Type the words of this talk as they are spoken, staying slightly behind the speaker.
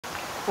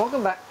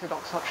Welcome back to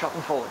Doc's Hot Shop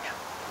and Forge.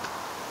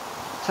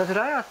 So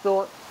today I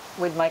thought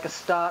we'd make a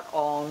start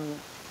on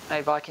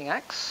a Viking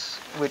axe,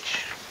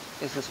 which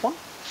is this one.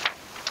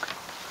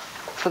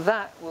 For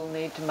that we'll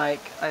need to make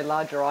a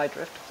larger eye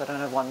drift, because I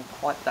don't have one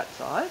quite that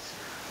size.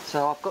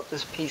 So I've got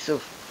this piece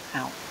of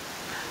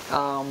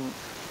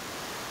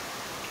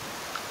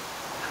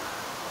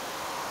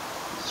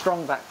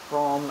strong back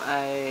from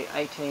a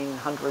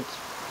 1800s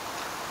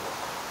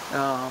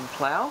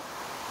plow,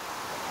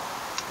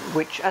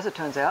 which, as it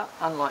turns out,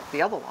 unlike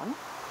the other one,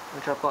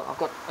 which I've got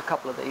a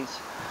couple of these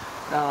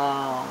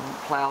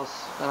plows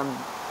that I'm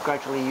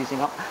gradually using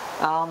up,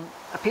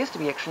 appears to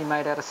be actually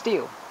made out of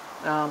steel.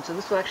 So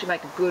this will actually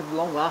make a good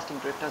long-lasting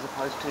drift, as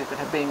opposed to if it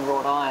had been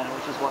wrought iron,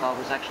 which is what I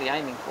was actually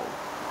aiming for.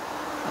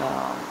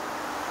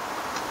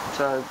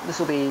 So this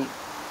will be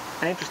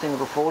an interesting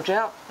little forge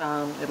out.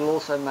 It'll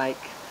also make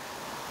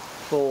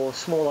for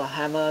smaller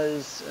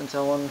hammers and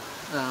so on,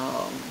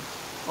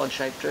 odd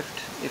shaped drift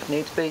if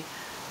needs be.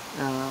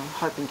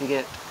 Hoping to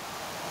get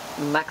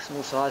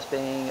maximal size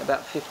being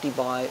about 50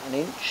 by an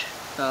inch,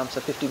 so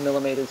 50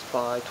 millimeters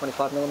by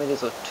 25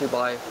 millimeters, or 2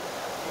 by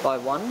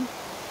 1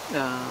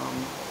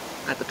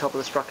 at the top of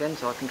the struck end,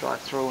 so I can drive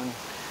through and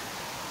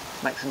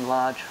make some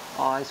large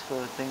eyes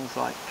for things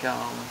like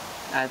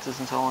adzes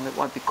and so on. It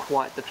won't be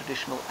quite the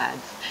traditional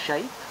adze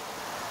shape,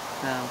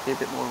 be a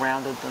bit more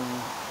rounded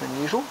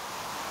than usual,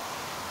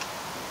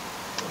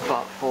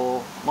 but for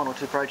one or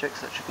two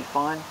projects that should be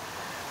fine.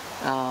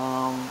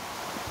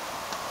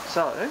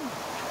 So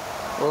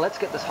let's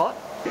get this hot.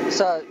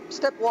 So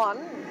step one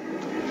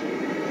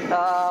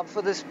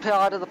for this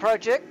part of the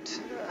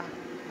project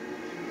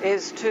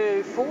is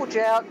to forge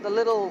out the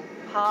little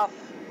half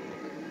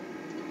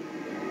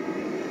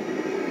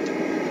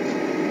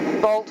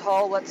bolt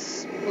hole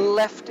that's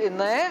left in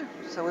there.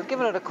 So we've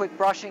given it a quick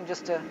brushing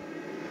just to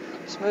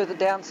smooth it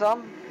down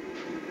some.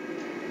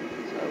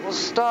 So we'll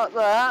start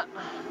that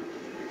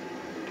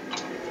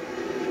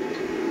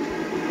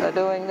by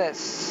doing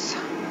this.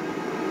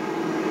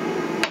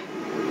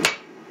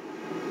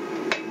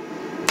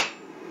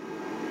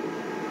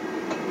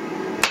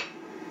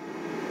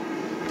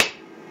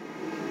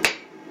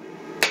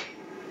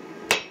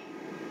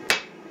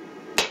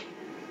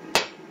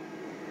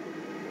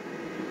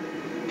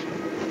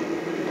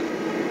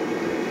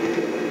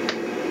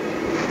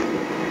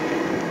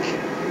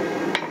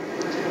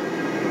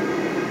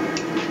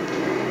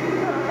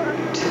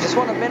 Just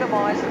want to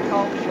minimise the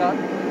cold shut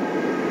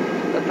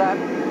that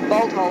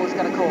bolt hole is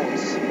going to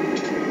cause.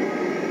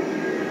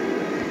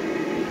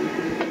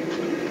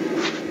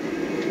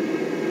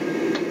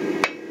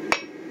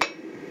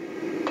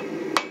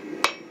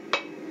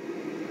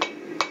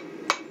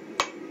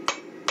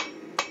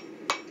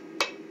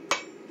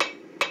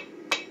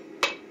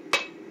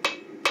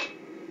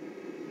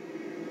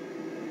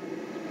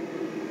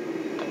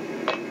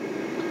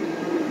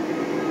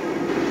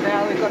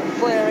 Now we've got it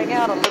flaring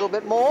out a little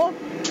bit more.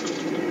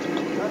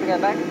 To go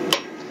back,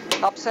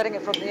 upsetting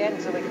it from the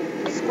end so we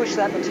can squish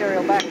that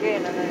material back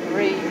in and then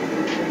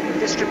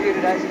redistribute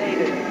it as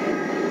needed.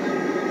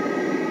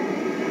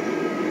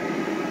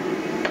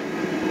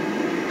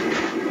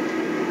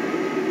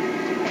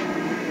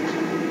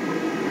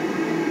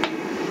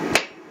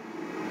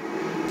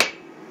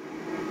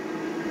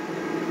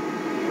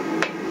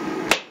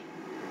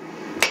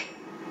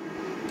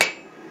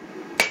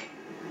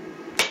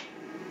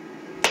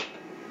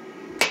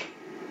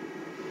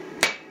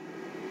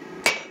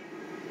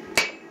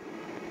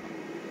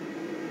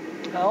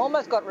 I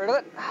almost got rid of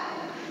it.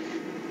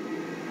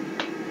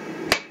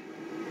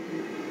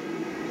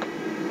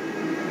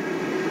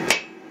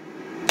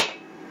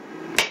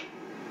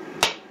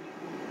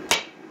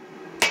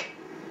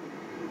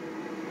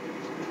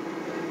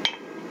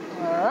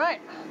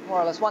 Alright,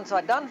 more or less one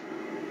side done.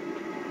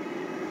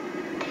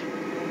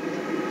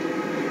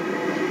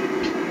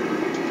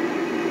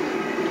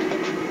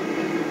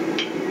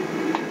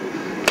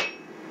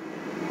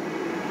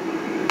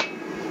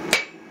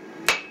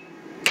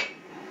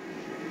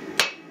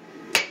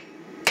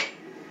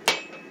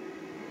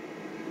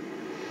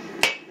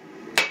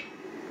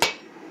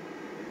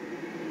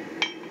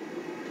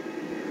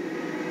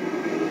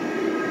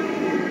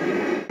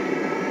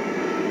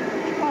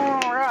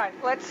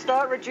 Let's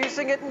start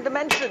reducing it in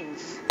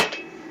dimensions.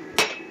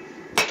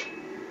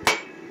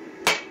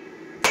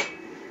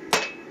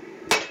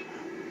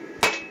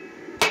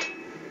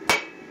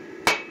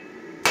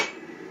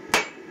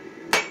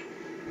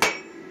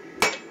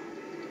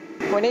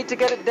 We need to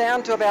get it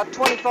down to about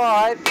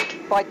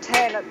 25 by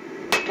 10 at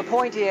the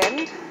pointy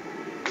end.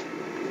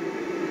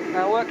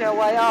 Now work our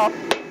way up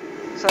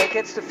so it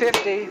gets to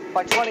 50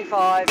 by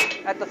 25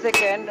 at the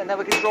thick end, and then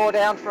we can draw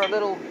down for a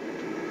little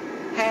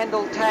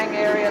handle tang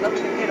area that we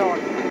can hit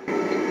on.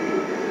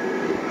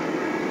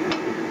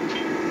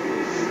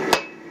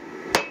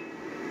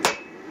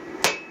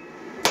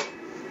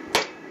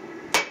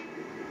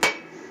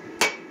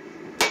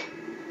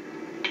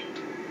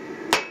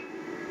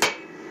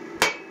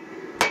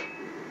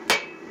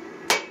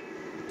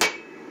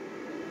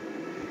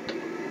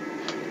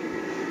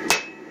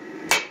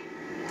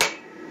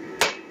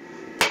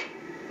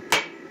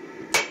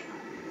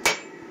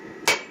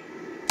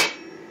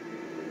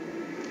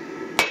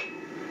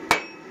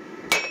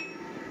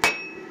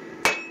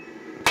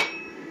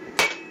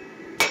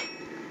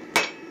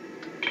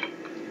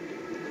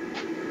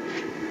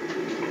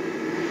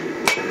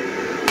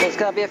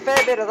 going to be a fair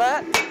bit of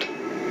that.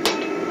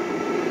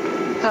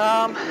 So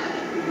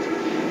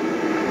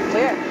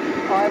yeah,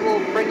 I will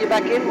bring you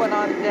back in when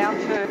I'm down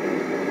to...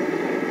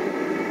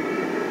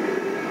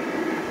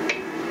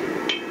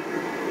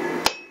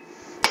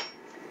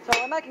 So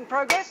we're making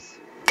progress.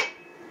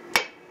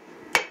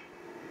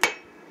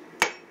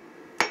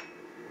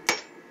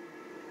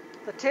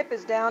 The tip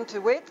is down to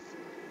width.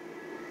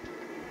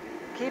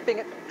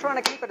 Trying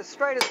to keep it as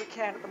straight as we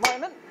can at the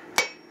moment.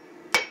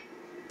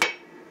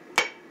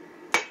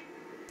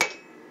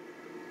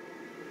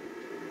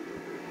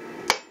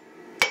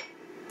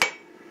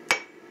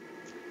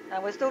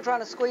 And we're still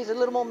trying to squeeze a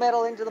little more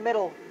metal into the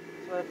middle.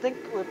 So I think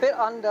we're a bit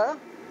under.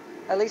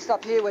 At least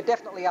up here we're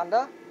definitely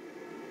under.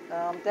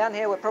 Down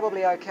here we're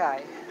probably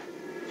okay.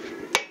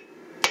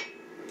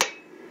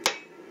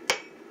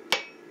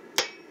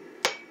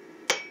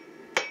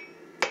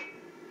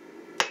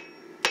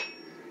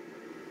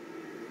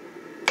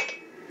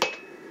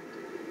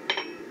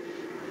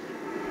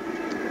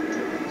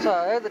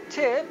 So the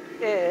tip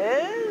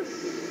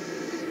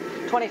is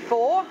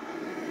 24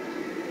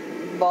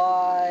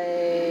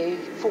 by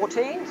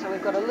 14, so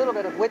we've got a little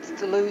bit of width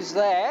to lose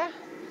there.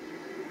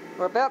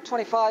 We're about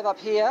 25 up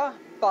here,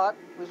 but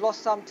we've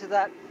lost some to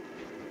that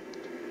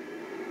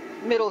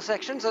middle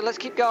section, so let's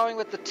keep going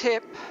with the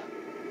tip.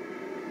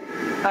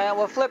 And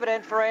we'll flip it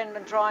end for end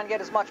and try and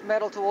get as much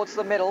metal towards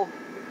the middle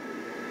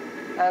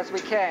as we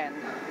can.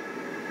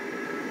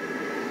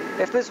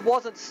 If this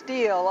wasn't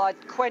steel,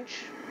 I'd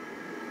quench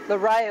the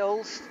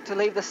rails to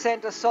leave the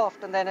center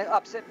soft and then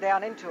upset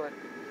down into it.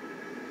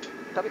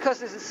 But because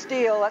this is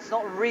steel, that's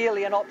not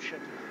really an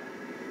option.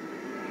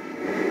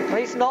 At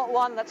least not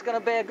one that's going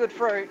to bear good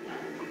fruit.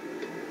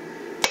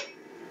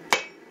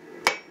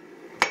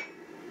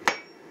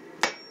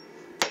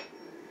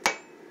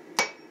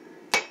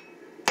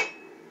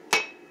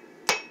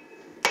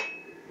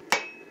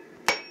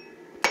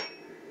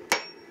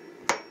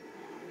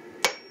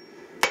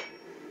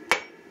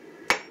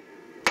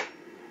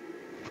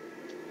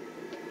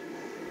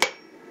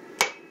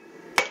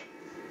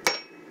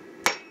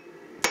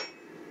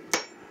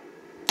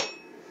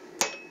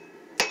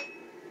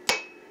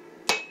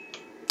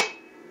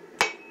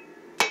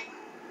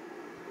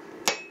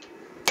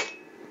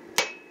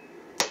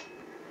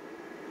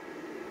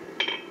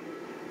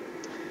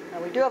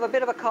 We do have a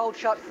bit of a cold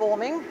shut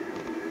forming,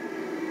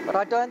 but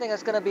I don't think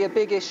it's going to be a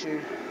big issue.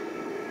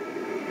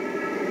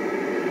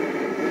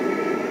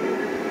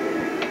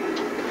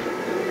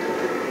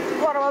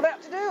 What I'm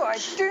about to do, I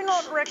do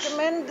not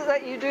recommend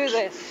that you do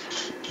this.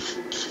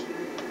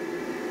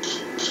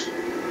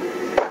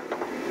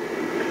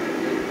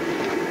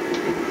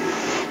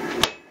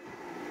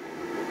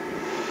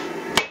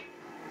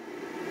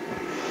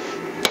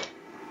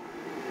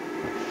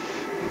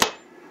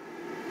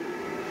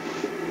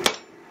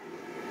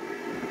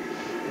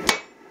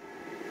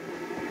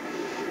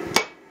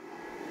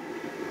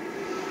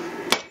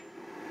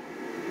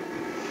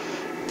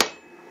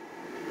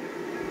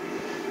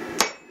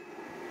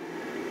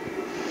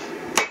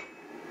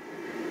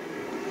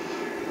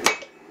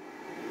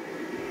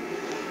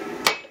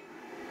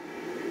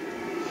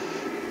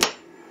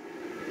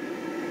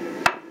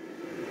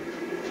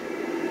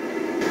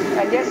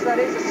 And yes, that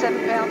is a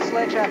 7-pound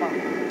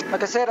sledgehammer.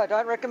 Like I said, I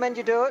don't recommend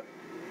you do it,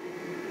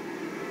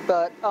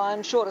 but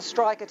I'm short a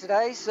striker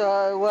today,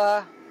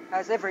 so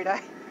as every day.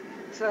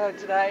 So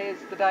today is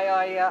the day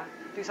I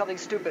do something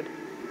stupid.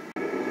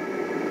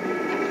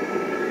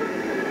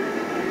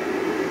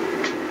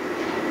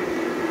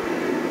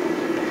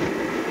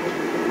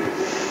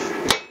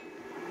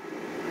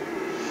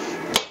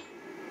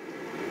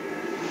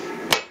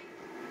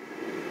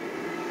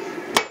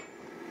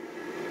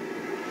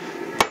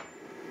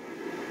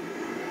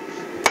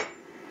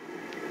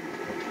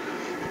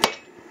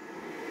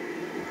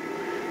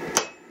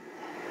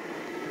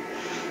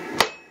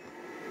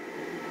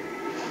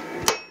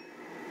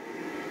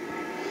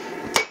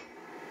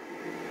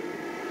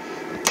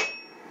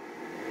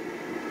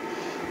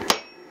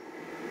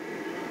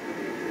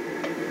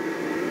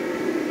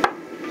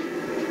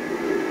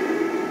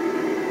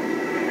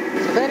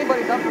 If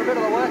anybody's up for a bit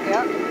of a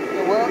workout,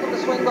 you're welcome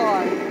to swing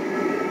by.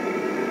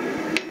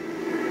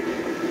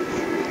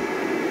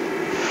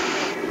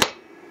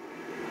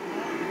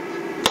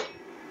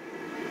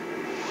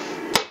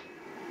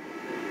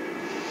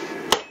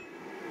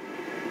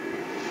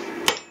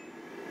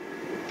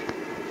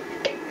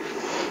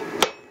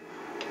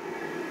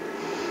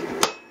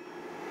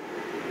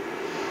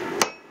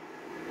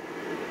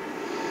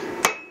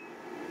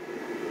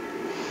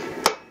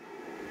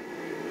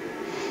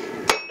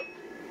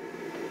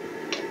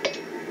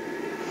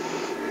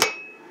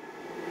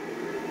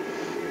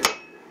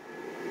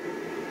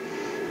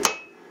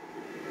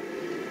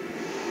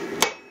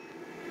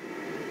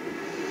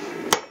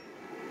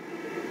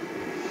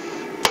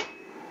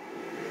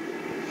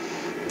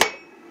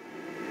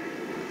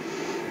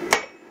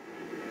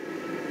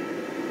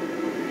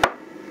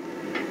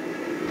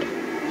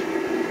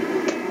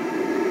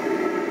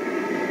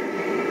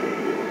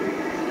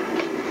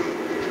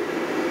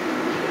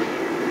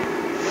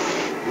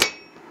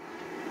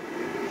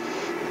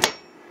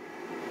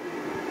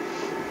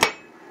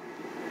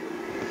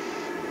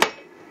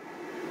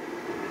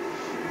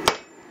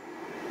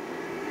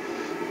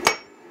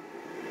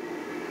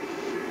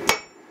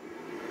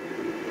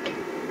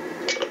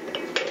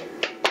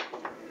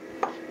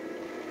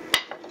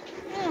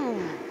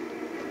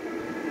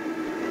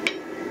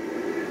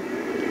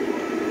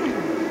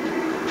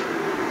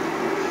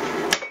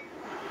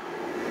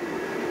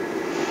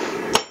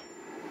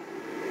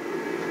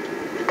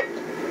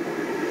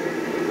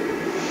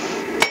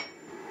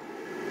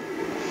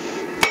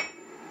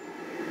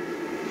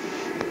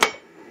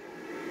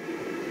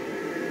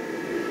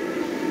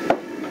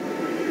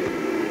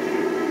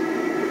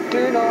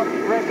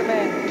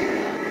 cement.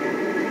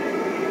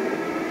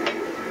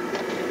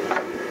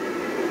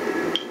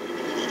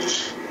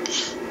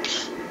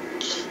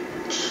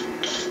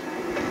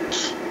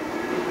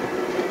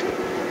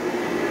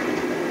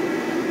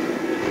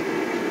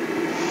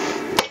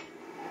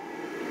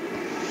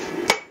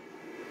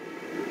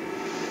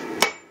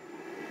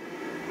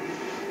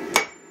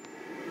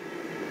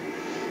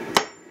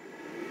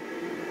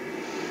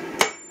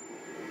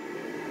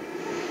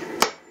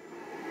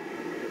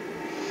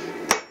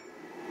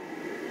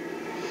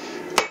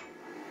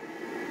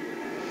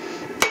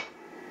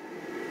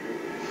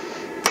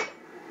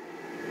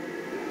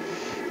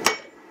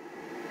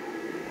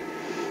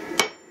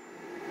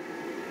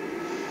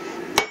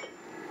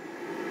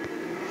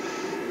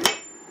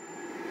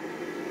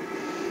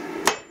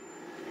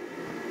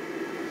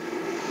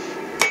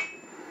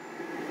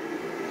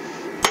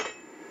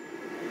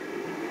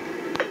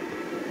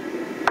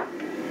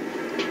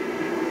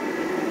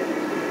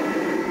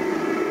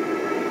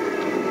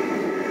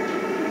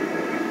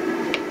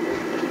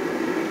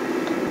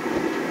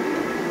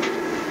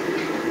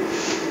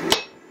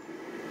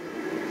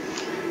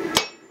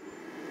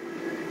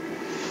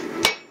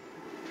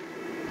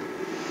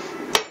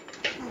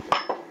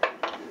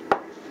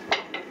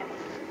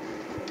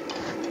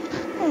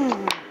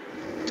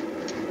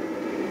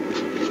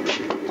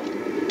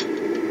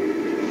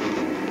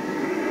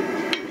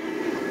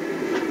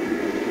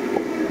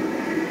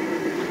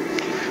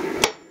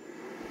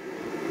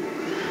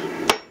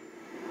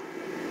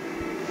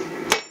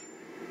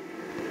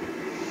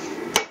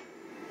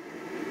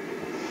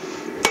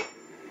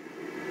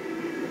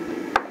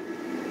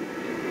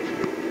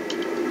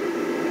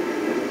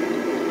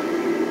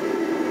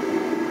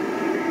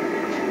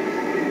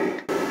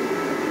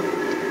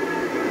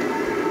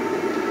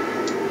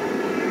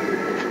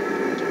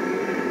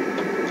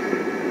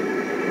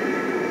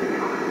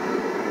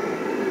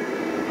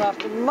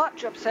 After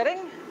much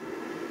upsetting,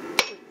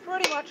 we've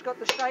pretty much got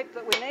the shape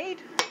that we need.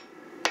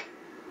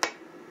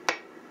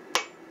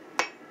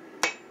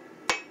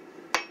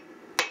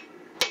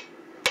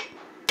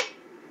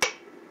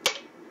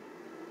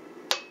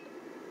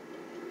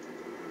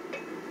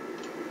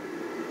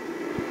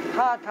 The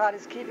hard part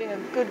is keeping a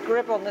good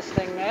grip on this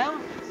thing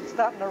now. It's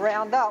starting to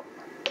round up.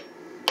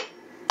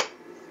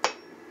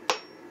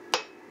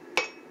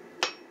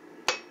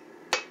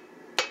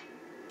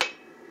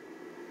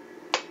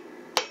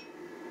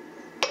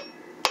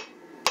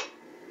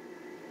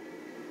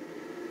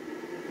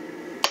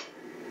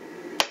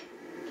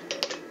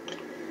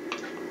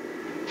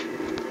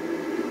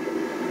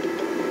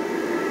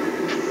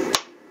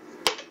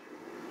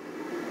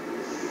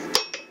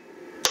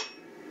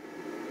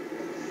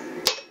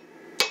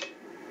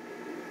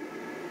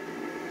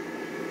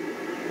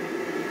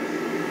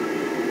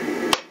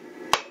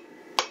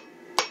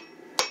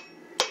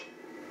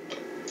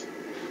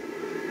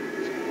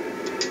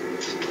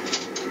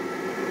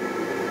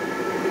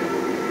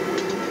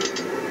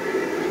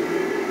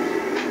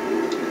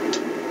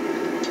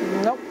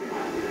 Nope.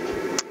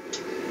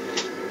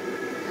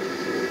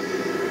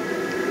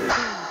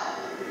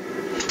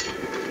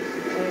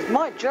 It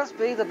might just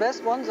be the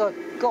best ones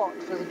I've got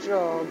for the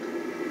job.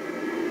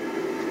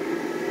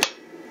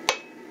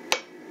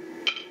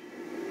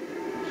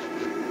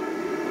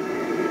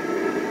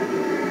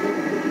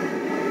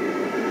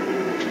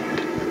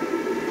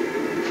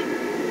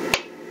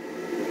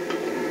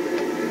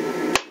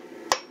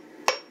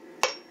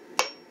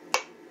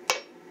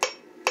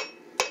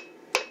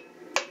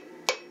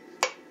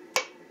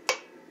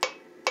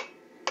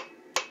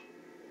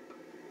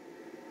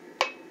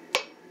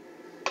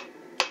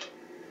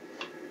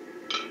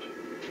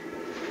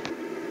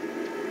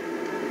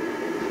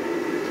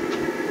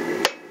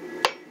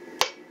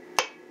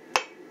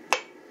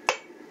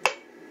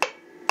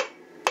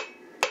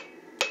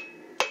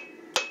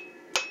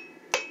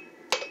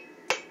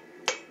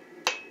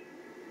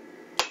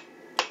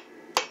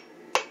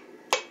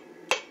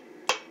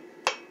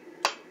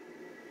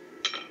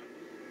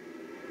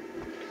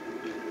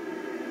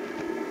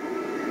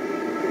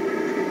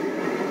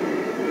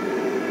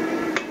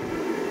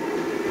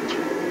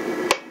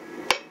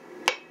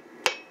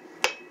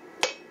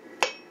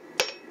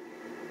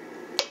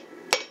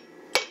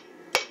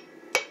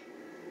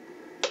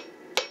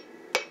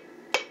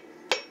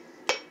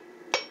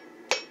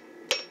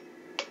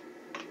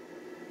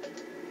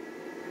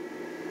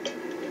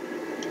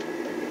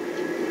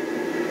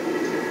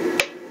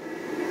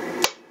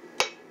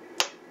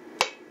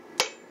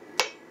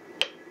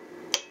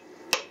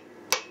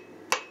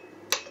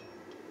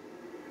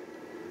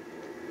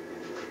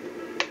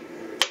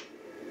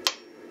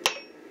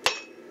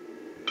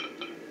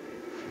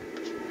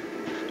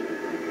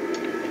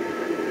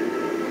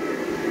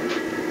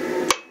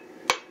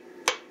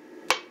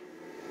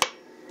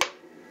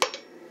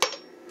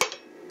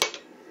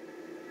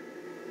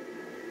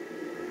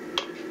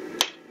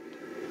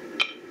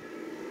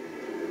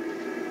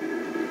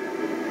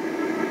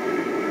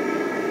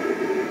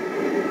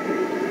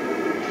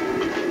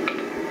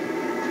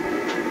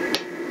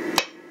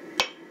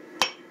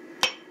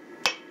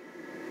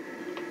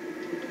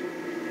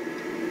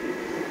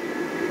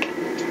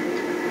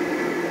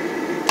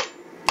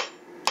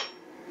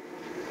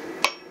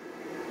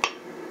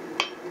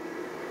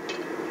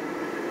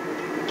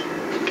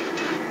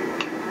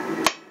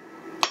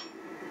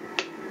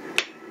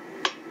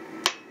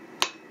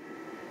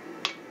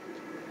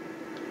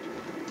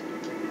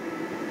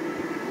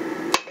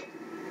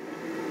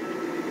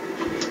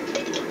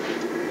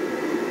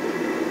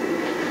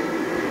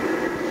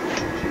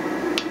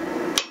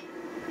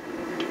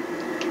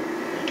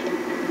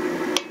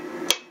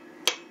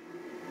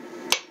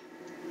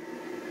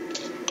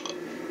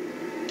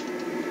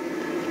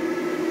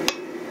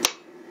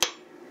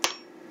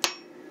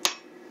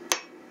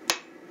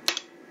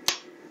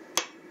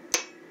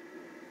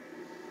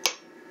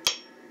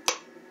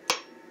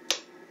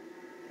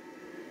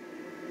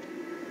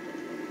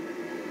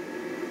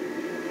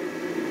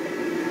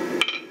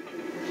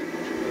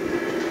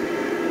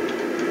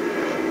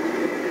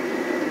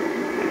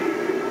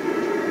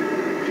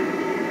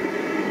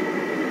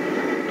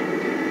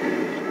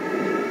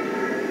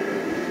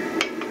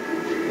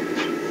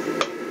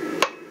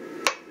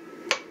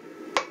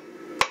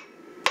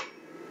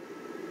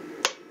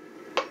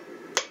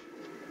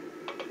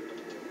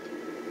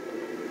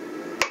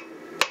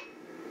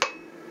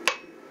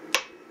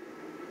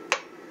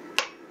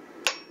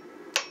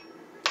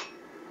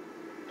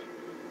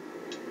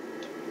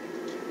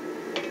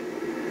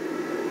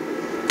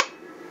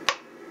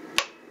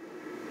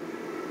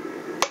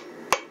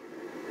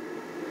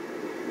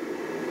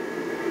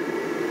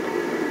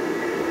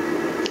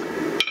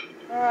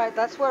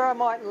 Anyway, that's where I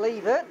might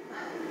leave it.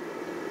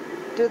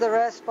 Do the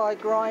rest by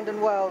grind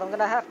and weld. I'm going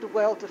to have to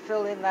weld to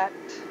fill in that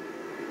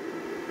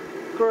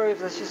groove.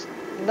 There's just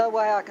no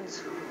way I can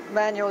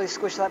manually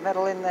squish that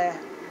metal in there,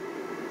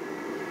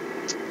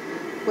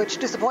 which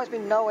disappoints me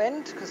no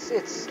end because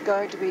it's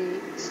going to be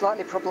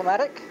slightly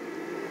problematic.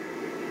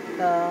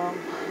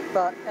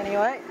 But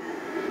anyway.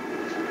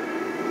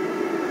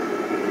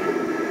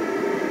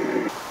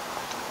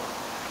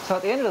 So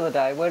at the end of the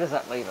day, where does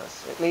that leave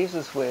us? It leaves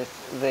us with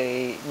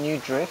the new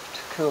drift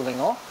cooling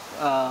off.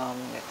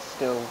 It's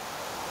still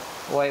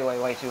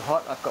way too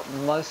hot. I've got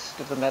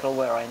most of the metal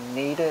where I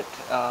need it.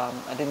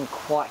 I didn't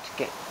quite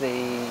get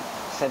the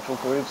central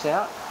grooves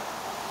out.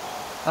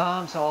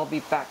 So I'll be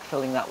back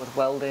filling that with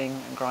welding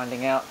and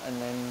grinding out and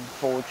then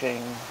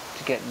forging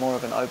to get more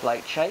of an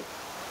oblate shape.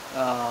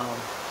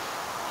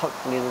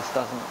 Hopefully this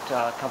doesn't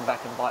come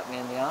back and bite me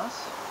in the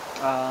arse.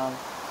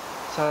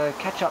 So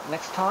catch up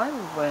next time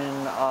when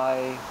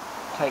I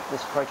take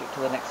this project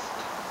to the next,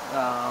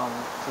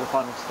 to the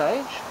final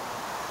stage.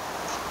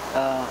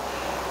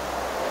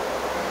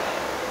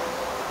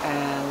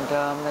 And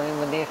then in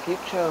the near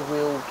future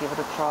we'll give it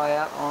a try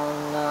out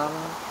on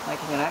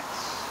making an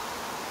axe.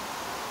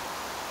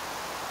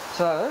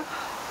 So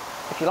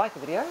if you like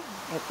the video,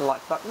 hit the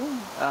like button.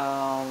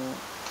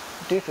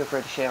 Do feel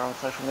free to share on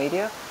social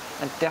media,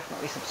 and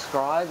definitely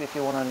subscribe if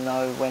you want to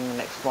know when the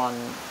next one,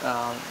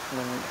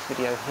 when the next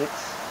video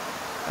hits.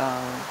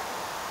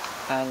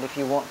 And if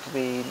you want to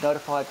be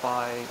notified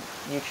by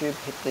YouTube,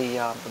 hit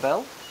the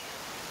bell.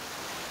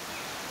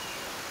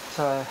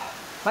 So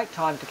make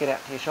time to get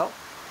out to your shop,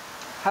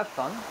 have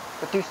fun,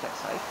 but do stay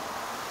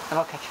safe, and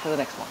I'll catch you for the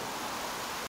next one.